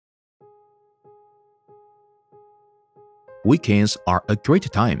Weekends are a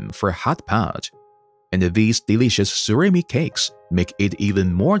great time for hot pot, and these delicious surimi cakes make it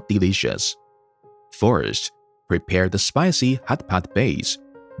even more delicious. First, prepare the spicy hot pot base,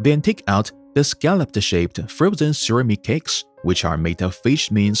 then take out the scalloped-shaped frozen surimi cakes, which are made of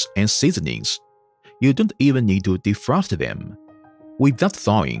fish mince and seasonings. You don't even need to defrost them. Without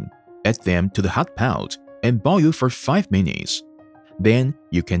thawing, add them to the hot pot and boil for 5 minutes. Then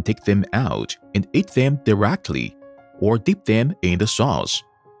you can take them out and eat them directly, or dip them in the sauce.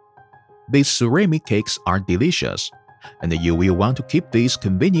 These surimi cakes are delicious, and you will want to keep this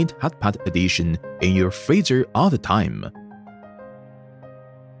convenient hot pot addition in your freezer all the time.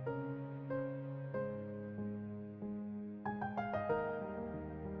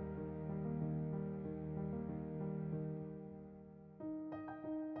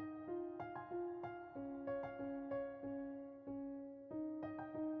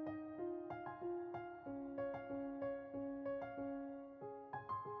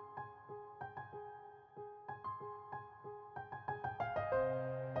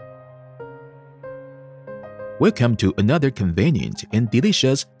 Welcome to another convenient and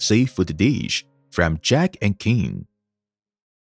delicious seafood dish from Jack and King.